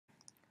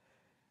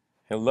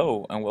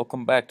Hello and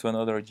welcome back to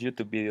another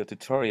YouTube video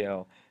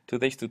tutorial.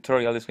 Today's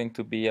tutorial is going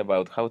to be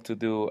about how to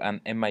do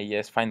an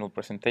MIS final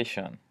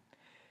presentation.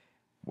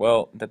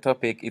 Well, the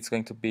topic is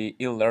going to be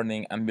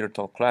e-learning and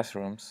virtual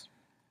classrooms.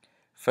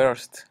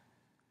 First,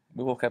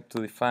 we will have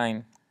to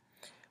define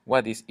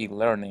what is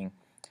e-learning.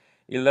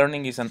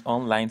 E-learning is an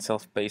online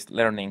self-paced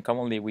learning,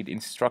 commonly with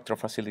instructor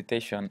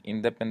facilitation,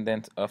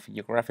 independent of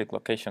geographic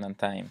location and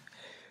time.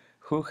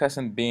 Who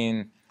hasn't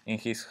been in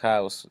his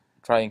house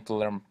trying to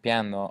learn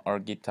piano or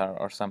guitar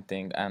or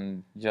something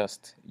and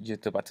just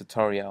YouTube a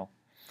tutorial?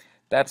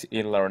 That's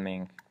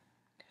e-learning.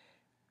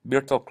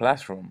 Virtual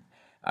classroom.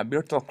 A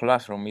virtual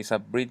classroom is a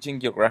bridging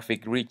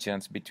geographic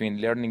regions between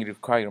learning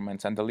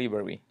requirements and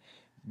delivery.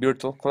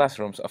 Virtual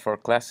classrooms offer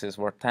classes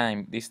where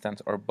time,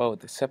 distance, or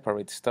both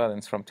separate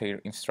students from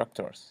their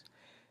instructors.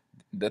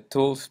 The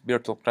tools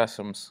virtual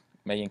classrooms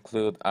may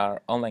include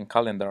are online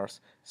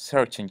calendars,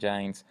 search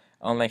engines,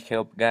 online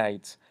help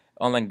guides,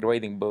 online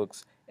grading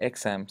books,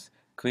 exams,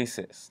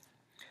 quizzes.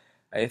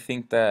 I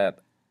think that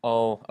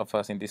all of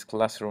us in this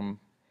classroom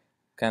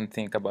can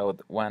think about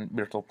one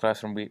virtual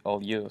classroom we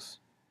all use.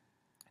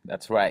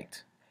 That's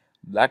right.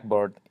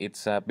 Blackboard,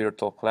 it's a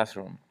virtual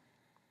classroom.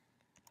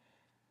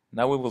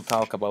 Now we will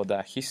talk about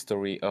the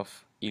history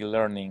of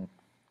e-learning.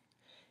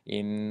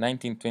 In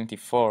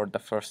 1924, the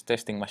first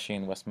testing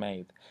machine was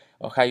made.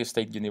 Ohio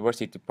State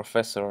University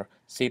professor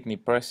Sidney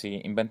Presey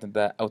invented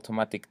the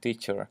automatic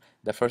teacher,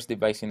 the first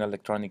device in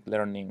electronic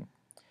learning.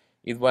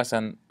 It was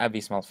an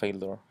abysmal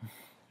failure.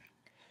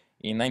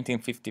 In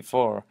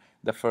 1954,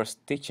 the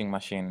first teaching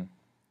machine.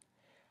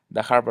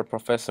 The Harvard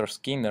professor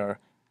Skinner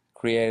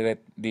created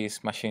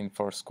this machine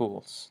for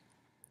schools.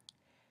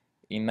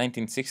 In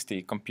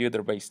 1960,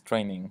 computer-based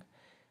training.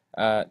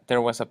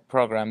 There was a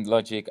programmed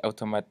logic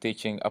automatic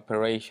teaching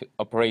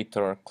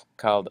operator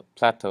called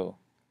Plato.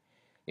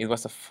 It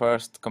was the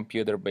first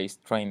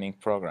computer-based training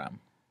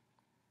program.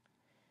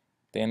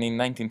 Then in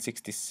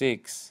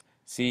 1966,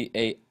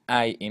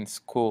 CAI in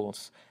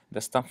schools,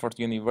 the Stanford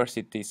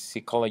University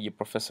psychology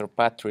professor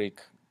Patrick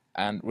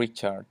and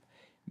Richard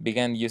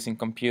began using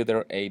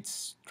computer-aided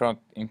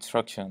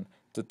instruction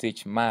to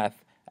teach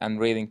math and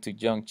reading to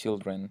young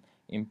children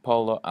in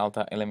Palo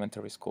Alto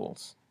elementary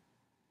schools.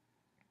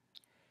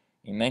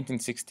 In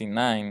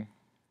 1969,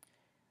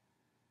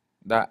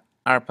 the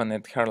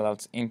ARPANET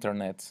heralds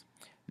Internet.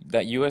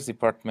 The U.S.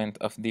 Department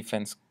of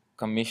Defense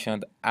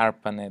commissioned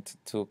ARPANET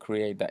to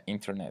create the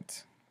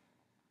Internet.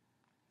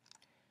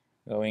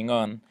 Going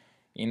on,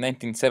 in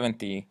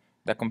 1970,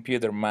 the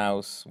computer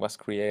mouse was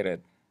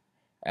created,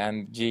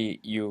 and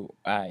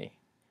GUI,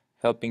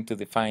 helping to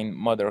define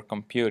modern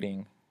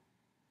computing.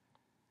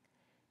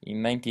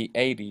 In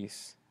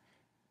 1980s,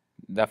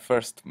 the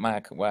first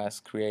Mac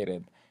was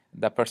created.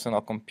 The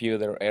personal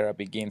computer era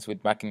begins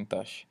with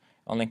Macintosh.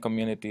 Online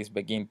communities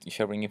begin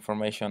sharing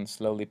information,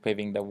 slowly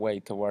paving the way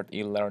toward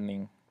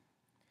e-learning.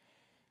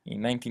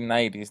 In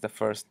 1990s, the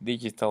first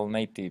digital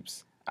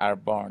natives are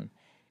born.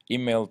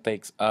 Email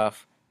takes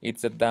off.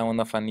 It's the dawn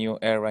of a new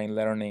era in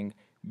learning.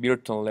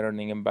 Virtual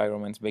learning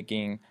environments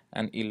begin,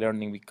 and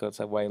e-learning becomes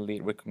a widely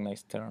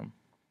recognized term.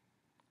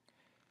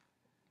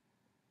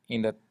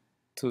 In the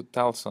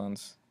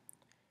 2000s,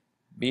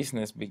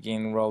 business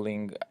began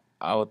rolling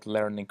out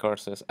learning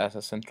courses as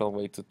a central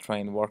way to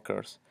train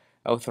workers.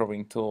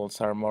 Authoring tools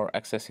are more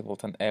accessible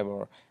than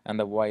ever, and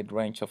a wide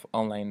range of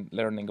online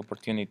learning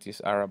opportunities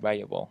are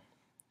available.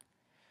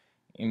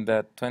 In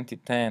the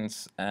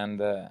 2010s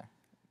and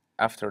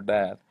after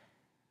that,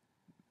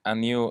 a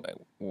new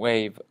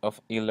wave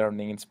of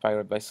e-learning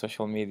inspired by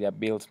social media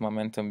builds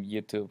momentum.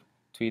 YouTube,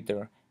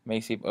 Twitter,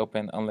 massive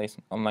open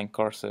online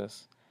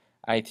courses,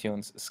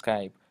 iTunes,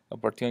 Skype.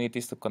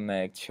 Opportunities to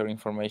connect, share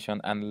information,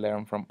 and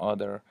learn from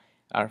others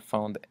are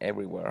found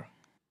everywhere.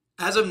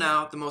 As of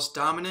now, the most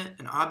dominant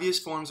and obvious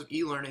forms of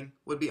e-learning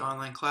would be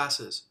online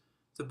classes.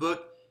 The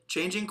book,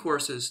 Changing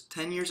Courses,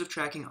 10 Years of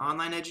Tracking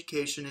Online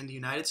Education in the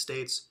United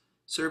States,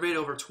 surveyed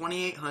over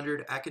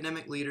 2,800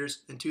 academic leaders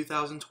in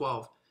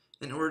 2012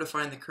 in order to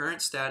find the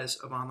current status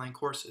of online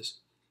courses.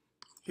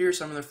 Here are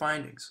some of their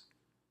findings.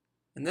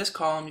 In this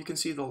column, you can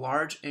see the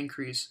large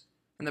increase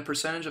in the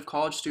percentage of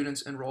college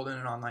students enrolled in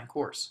an online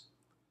course.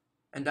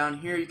 And down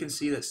here, you can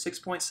see that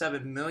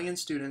 6.7 million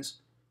students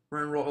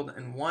were enrolled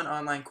in one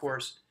online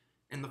course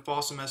in the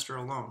fall semester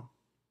alone.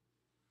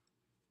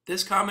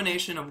 This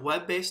combination of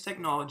web-based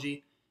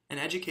technology and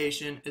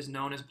education is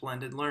known as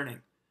blended learning.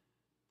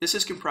 This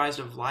is comprised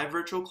of live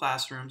virtual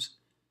classrooms,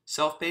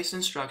 self-paced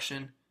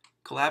instruction,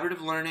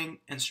 collaborative learning,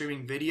 and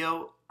streaming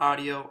video,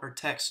 audio, or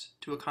text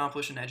to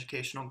accomplish an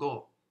educational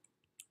goal.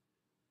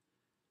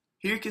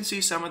 Here you can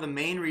see some of the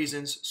main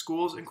reasons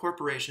schools and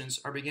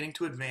corporations are beginning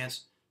to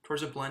advance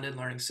towards a blended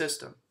learning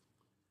system.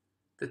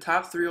 The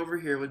top three over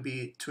here would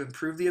be to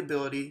improve the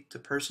ability to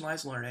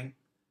personalize learning,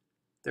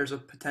 there's a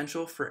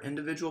potential for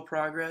individual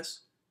progress,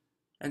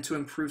 and to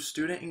improve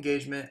student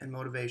engagement and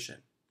motivation.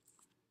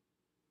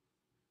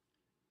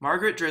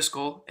 Margaret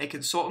Driscoll, a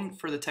consultant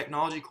for the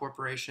technology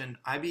corporation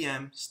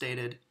IBM,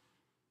 stated,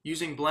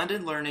 "Using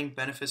blended learning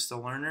benefits the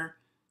learner,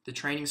 the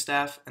training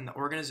staff, and the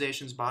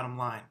organization's bottom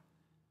line.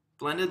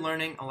 blended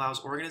learning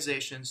allows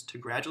organizations to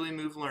gradually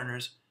move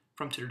learners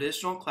from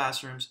traditional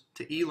classrooms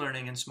to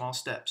e-learning in small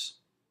steps,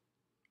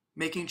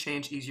 making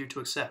change easier to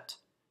accept.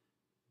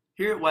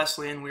 Here at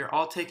Wesleyan, we are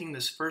all taking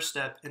this first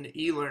step into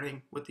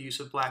e-learning with the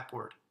use of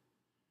Blackboard.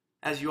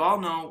 As you all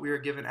know, we are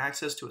given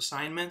access to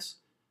assignments,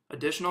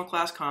 additional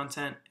class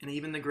content, and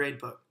even the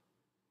gradebook.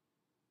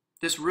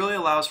 This really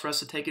allows for us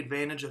to take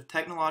advantage of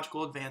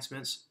technological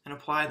advancements and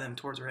apply them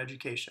towards our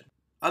education.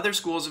 Other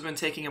schools have been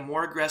taking a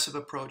more aggressive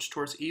approach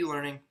towards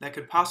e-learning that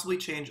could possibly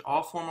change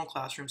all formal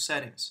classroom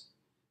settings.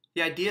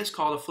 The idea is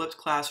called a flipped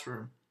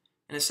classroom,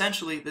 and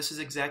essentially this is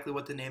exactly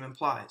what the name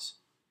implies.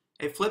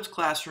 A flipped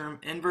classroom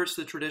inverts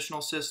the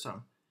traditional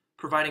system,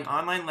 providing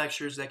online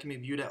lectures that can be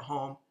viewed at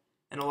home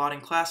and allotting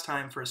class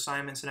time for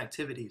assignments and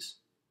activities.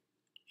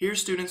 Here,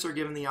 students are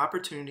given the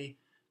opportunity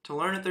to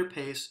learn at their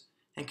pace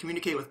and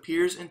communicate with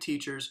peers and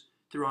teachers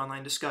through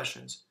online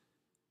discussions.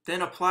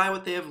 Then apply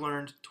what they have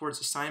learned towards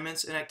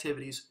assignments and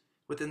activities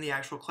within the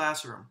actual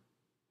classroom.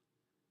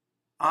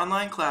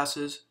 Online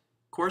classes,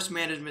 course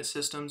management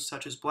systems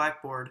such as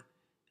Blackboard,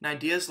 and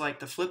ideas like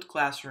the flipped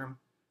classroom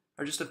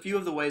are just a few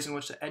of the ways in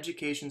which the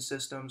education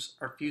systems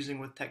are fusing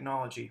with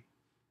technology.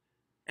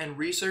 And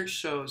research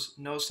shows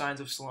no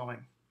signs of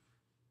slowing.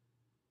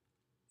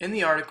 In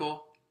the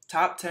article,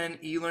 Top 10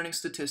 E-Learning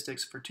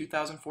Statistics for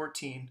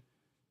 2014,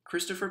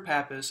 Christopher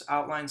Pappas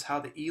outlines how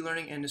the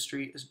e-learning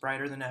industry is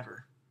brighter than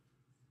ever.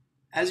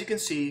 As you can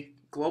see,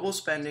 global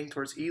spending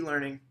towards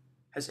e-learning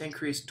has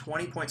increased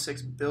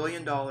 $20.6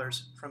 billion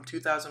from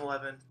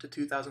 2011 to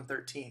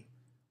 2013,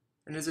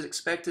 and is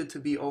expected to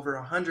be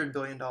over $100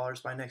 billion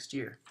by next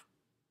year.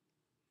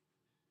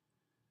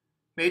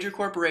 Major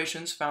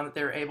corporations found that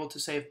they were able to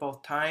save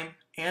both time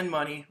and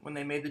money when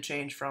they made the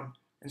change from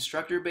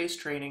instructor-based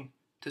training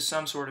to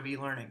some sort of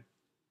e-learning.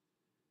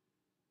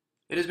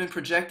 It has been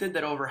projected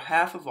that over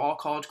half of all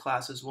college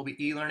classes will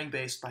be e-learning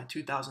based by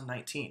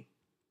 2019.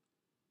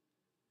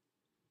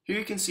 Here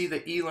you can see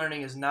that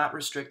e-learning is not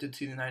restricted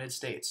to the United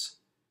States.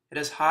 It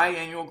has high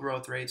annual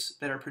growth rates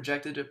that are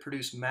projected to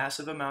produce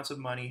massive amounts of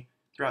money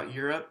throughout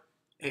Europe,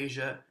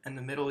 Asia, and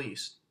the Middle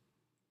East.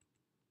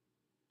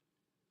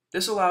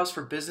 This allows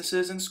for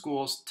businesses and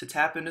schools to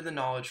tap into the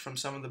knowledge from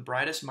some of the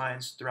brightest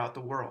minds throughout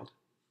the world.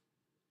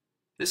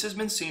 This has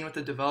been seen with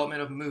the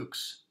development of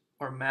MOOCs,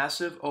 or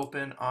massive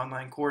open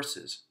online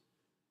courses.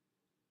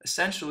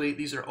 Essentially,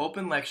 these are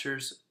open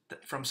lectures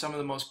from some of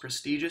the most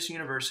prestigious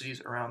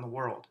universities around the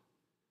world.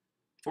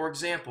 For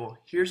example,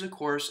 here's a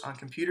course on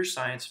computer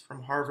science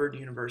from Harvard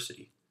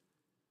University.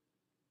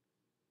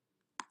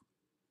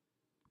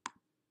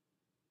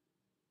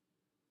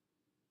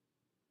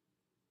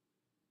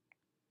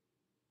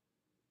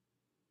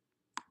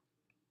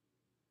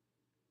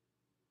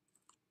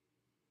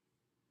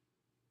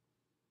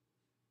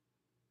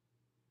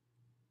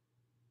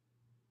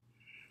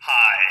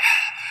 Hi,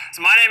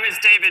 so my name is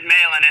David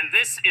Malin, and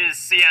this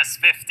is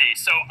CS50.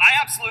 So I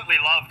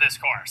absolutely love this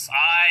course.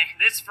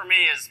 This for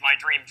me is my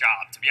dream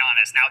job, to be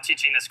honest, now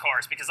teaching this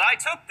course, because I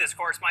took this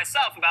course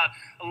myself about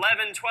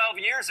 11, 12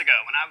 years ago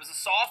when I was a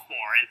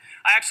sophomore, and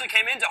I actually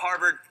came into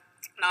Harvard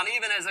not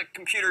even as a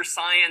computer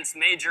science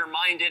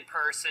major-minded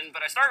person,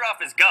 but I started off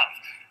as Gov.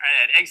 I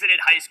had exited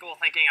high school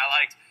thinking I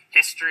liked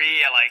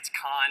history, I liked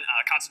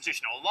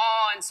constitutional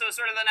law, and so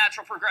sort of the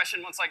natural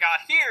progression once I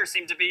got here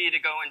seemed to be to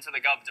go into the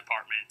Gov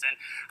department. And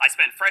I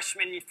spent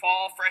freshman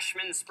fall,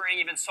 freshman spring,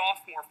 even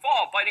sophomore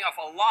fall, biting off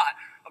a lot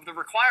of the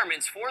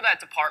requirements for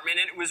that department,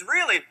 and it was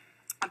really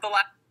at the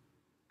last.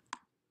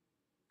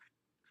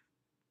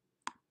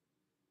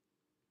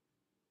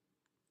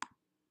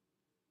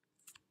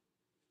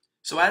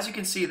 So as you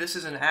can see, this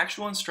is an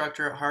actual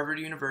instructor at Harvard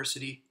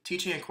University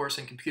teaching a course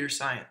in computer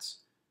science.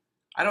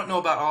 I don't know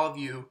about all of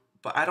you,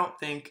 but I don't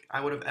think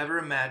I would have ever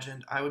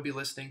imagined I would be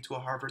listening to a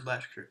Harvard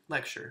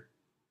lecture.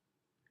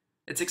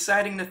 It's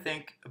exciting to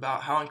think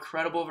about how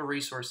incredible of a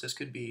resource this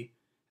could be,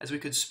 as we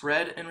could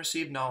spread and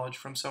receive knowledge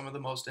from some of the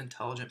most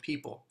intelligent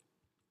people.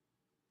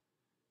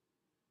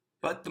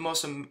 But the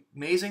most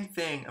amazing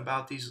thing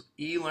about these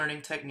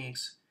e-learning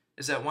techniques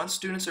is that once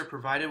students are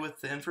provided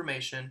with the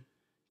information,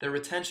 their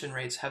retention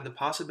rates have the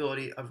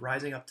possibility of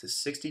rising up to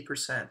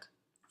 60%.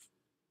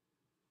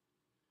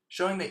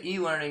 Showing that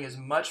e-learning is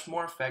much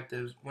more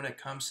effective when it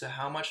comes to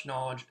how much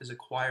knowledge is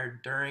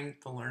acquired during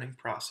the learning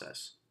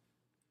process.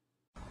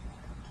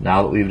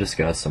 Now that we've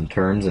discussed some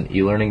terms and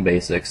e-learning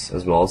basics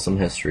as well as some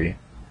history,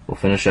 we'll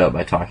finish up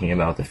by talking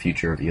about the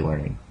future of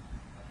e-learning.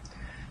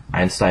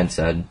 Einstein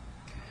said,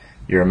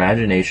 "Your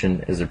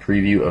imagination is a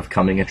preview of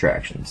coming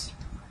attractions."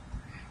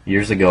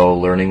 Years ago,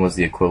 learning was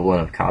the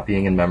equivalent of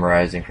copying and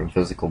memorizing from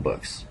physical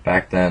books.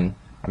 Back then,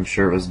 I'm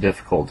sure it was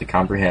difficult to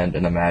comprehend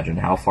and imagine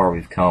how far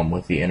we've come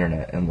with the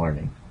internet and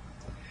learning.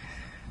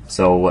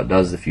 So what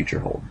does the future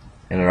hold?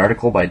 In an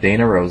article by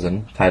Dana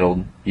Rosen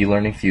titled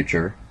E-Learning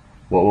Future,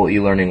 What Will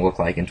E-Learning Look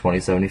Like in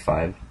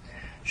 2075?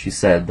 She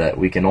said that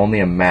we can only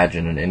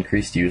imagine an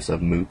increased use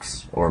of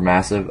MOOCs, or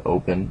massive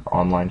open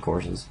online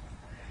courses,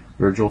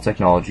 virtual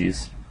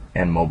technologies,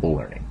 and mobile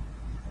learning.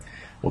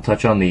 We'll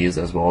touch on these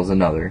as well as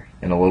another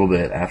in a little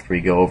bit after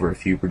we go over a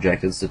few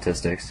projected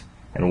statistics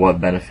and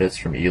what benefits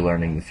from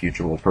e-learning the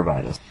future will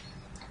provide us.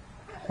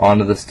 On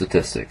to the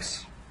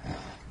statistics.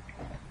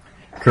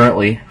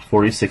 Currently,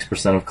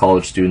 46% of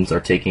college students are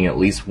taking at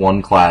least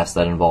one class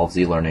that involves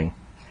e-learning,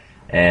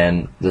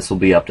 and this will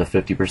be up to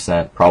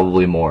 50%,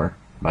 probably more,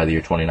 by the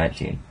year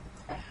 2019.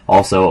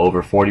 Also,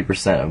 over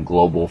 40% of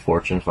global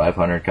Fortune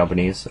 500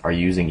 companies are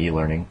using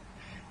e-learning,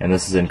 and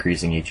this is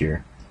increasing each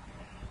year.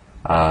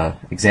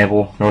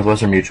 Example,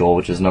 Northwestern Mutual,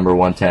 which is number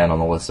 110 on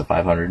the list of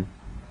 500,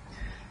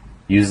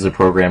 uses a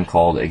program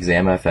called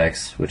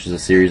ExamFX, which is a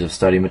series of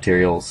study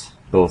materials,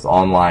 both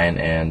online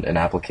and an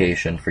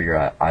application for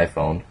your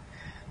iPhone,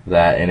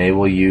 that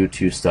enable you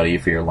to study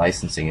for your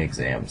licensing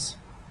exams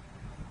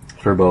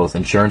for both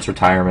insurance,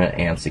 retirement,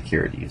 and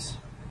securities.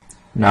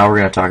 Now we're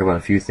going to talk about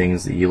a few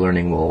things that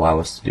e-learning will allow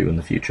us to do in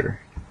the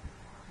future.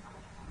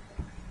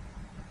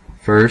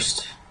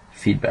 First,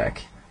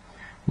 feedback.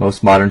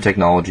 Most modern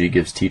technology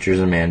gives teachers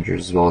and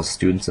managers, as well as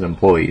students and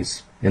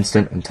employees,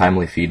 instant and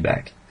timely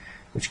feedback,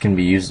 which can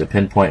be used to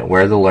pinpoint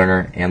where the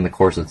learner and the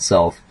course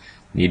itself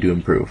need to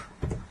improve.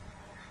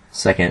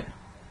 Second,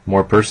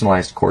 more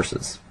personalized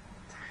courses.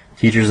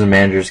 Teachers and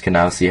managers can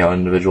now see how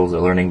individuals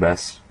are learning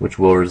best, which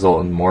will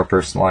result in more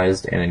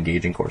personalized and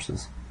engaging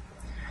courses.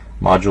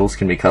 Modules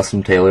can be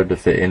custom tailored to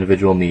fit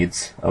individual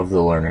needs of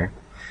the learner,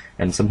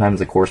 and sometimes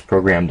the course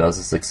program does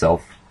this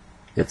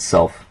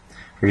itself.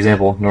 For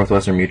example,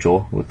 Northwestern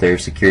Mutual, with their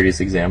securities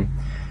exam,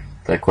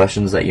 the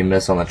questions that you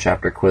miss on the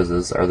chapter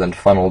quizzes are then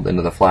funneled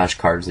into the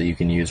flashcards that you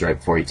can use right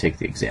before you take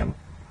the exam.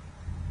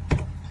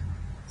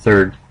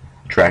 Third,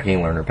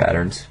 tracking learner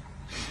patterns.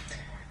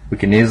 We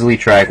can easily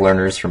track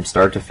learners from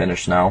start to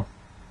finish now.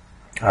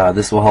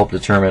 This will help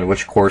determine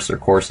which course or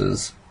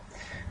courses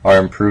are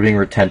improving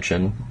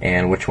retention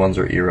and which ones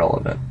are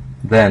irrelevant.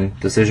 Then,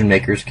 decision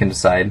makers can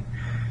decide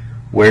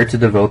where to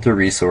devote their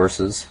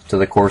resources to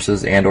the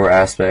courses and/or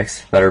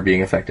aspects that are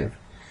being effective.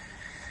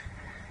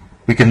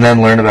 We can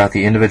then learn about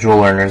the individual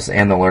learners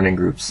and the learning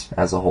groups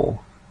as a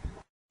whole.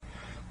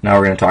 Now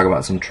we're going to talk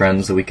about some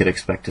trends that we could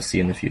expect to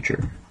see in the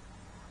future.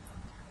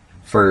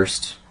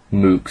 First,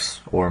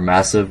 MOOCs, or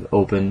Massive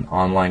Open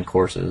Online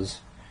Courses,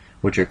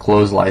 which are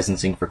closed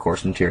licensing for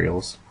course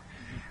materials.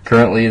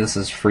 Currently, this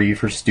is free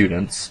for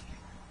students,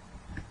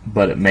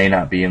 but it may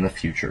not be in the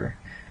future.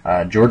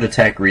 Georgia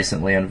Tech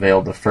recently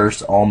unveiled the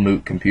first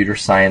all-MOOC computer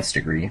science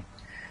degree,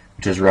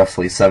 which is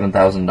roughly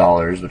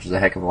 $7,000, which is a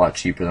heck of a lot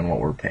cheaper than what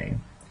we're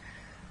paying.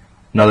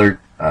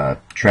 Another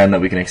trend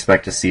that we can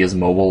expect to see is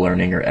mobile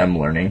learning, or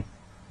M-learning.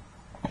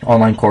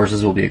 Online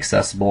courses will be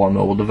accessible on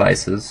mobile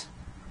devices.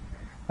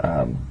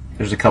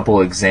 There's a couple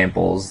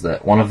examples,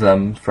 that one of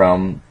them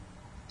from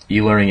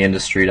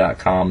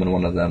eLearningIndustry.com and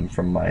one of them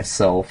from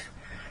myself.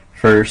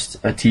 First,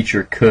 a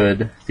teacher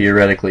could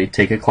theoretically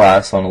take a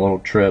class on a little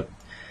trip.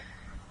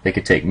 They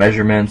could take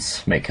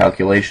measurements, make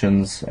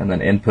calculations, and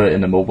then input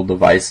into mobile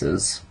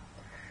devices.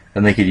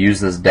 Then they could use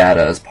this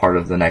data as part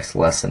of the next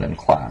lesson in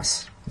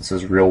class. This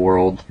is real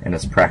world and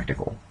it's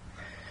practical.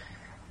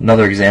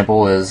 Another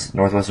example is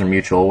Northwestern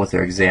Mutual, with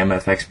their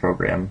ExamFX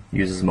program,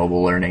 uses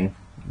mobile learning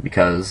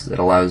because it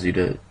allows you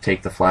to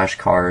take the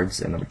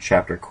flashcards and the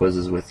chapter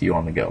quizzes with you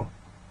on the go.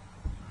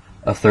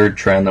 A third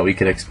trend that we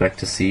could expect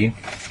to see,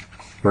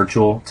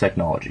 virtual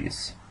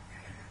technologies.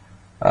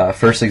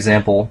 First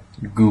example,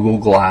 Google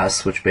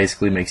Glass, which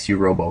basically makes you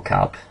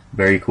RoboCop.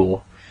 Very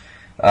cool.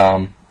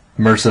 Immersive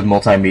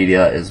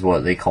multimedia is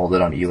what they called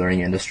it on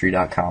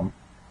eLearningIndustry.com.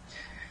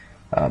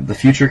 The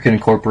future can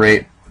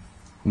incorporate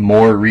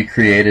more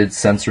recreated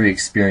sensory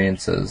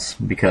experiences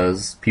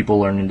because people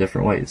learn in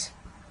different ways.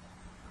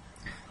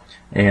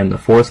 And the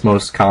fourth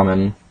most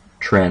common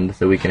trend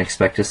that we can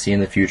expect to see in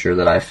the future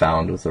that I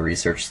found with the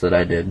research that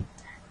I did,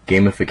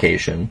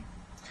 gamification.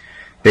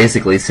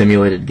 Basically,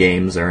 simulated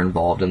games are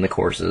involved in the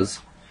courses.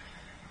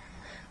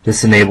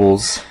 This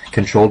enables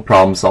controlled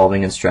problem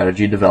solving and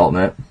strategy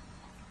development,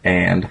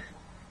 and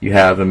you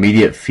have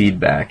immediate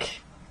feedback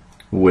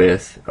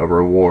with a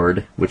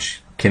reward,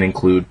 which can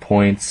include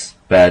points,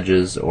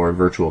 badges, or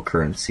virtual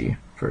currency,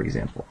 for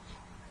example.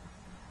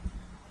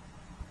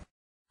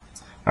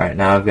 Alright,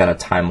 now I've got a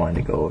timeline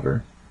to go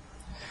over.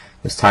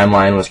 This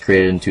timeline was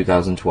created in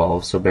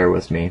 2012, so bear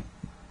with me.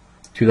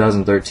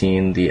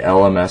 2013, the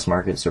LMS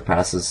market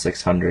surpasses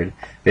 600.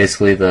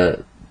 Basically,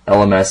 the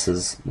LMS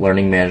is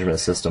Learning Management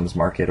Systems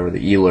market, or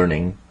the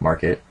e-learning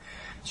market,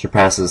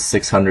 surpasses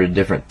 600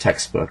 different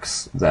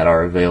textbooks that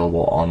are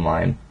available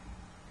online.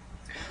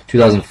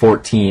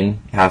 2014,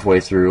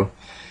 halfway through,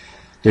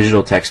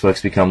 digital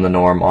textbooks become the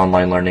norm.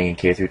 Online learning in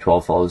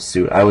K-12 follows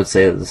suit. I would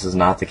say that this is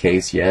not the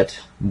case yet,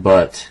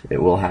 but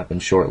it will happen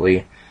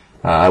shortly.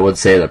 I would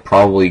say that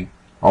probably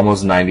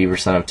almost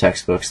 90% of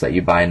textbooks that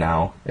you buy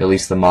now, at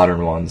least the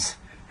modern ones,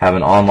 have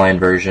an online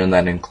version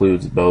that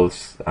includes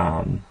both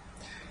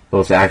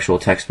the actual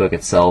textbook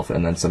itself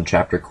and then some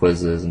chapter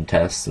quizzes and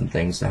tests and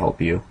things to help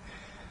you.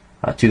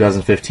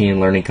 2015,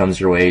 learning comes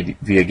your way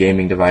via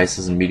gaming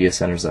devices and media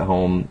centers at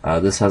home.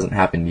 This hasn't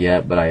happened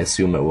yet, but I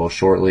assume it will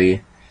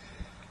shortly.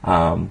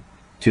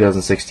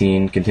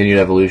 2016, continued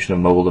evolution of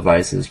mobile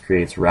devices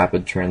creates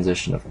rapid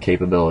transition of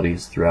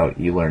capabilities throughout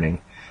e-learning.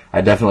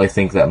 I definitely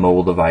think that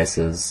mobile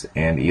devices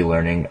and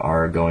e-learning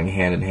are going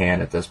hand in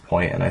hand at this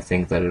point, and I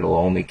think that it'll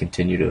only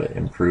continue to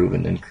improve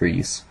and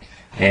increase.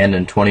 And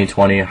in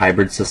 2020,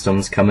 hybrid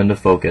systems come into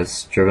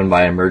focus, driven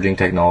by emerging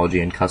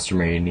technology and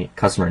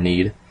customer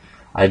need.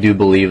 I do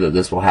believe that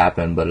this will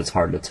happen, but it's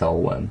hard to tell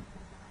when.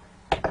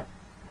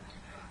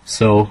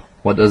 So,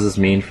 what does this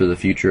mean for the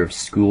future of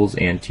schools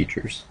and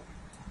teachers?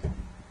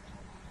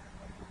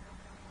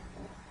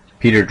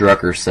 Peter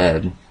Drucker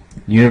said,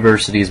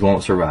 "Universities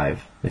won't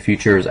survive. The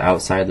future is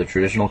outside the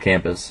traditional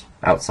campus,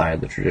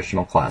 outside the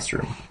traditional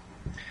classroom."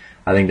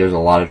 I think there's a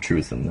lot of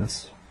truth in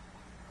this.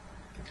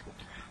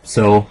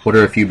 So, what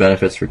are a few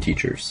benefits for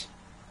teachers?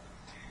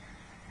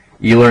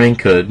 E-learning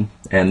could,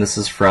 and this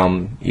is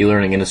from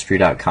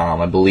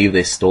eLearningIndustry.com, I believe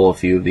they stole a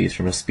few of these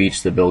from a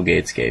speech that Bill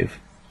Gates gave.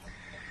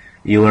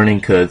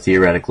 E-learning could,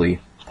 theoretically,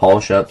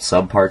 polish up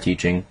subpar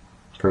teaching,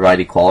 provide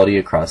equality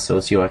across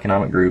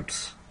socioeconomic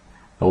groups,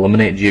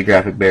 eliminate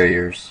geographic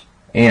barriers,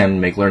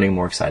 and make learning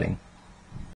more exciting.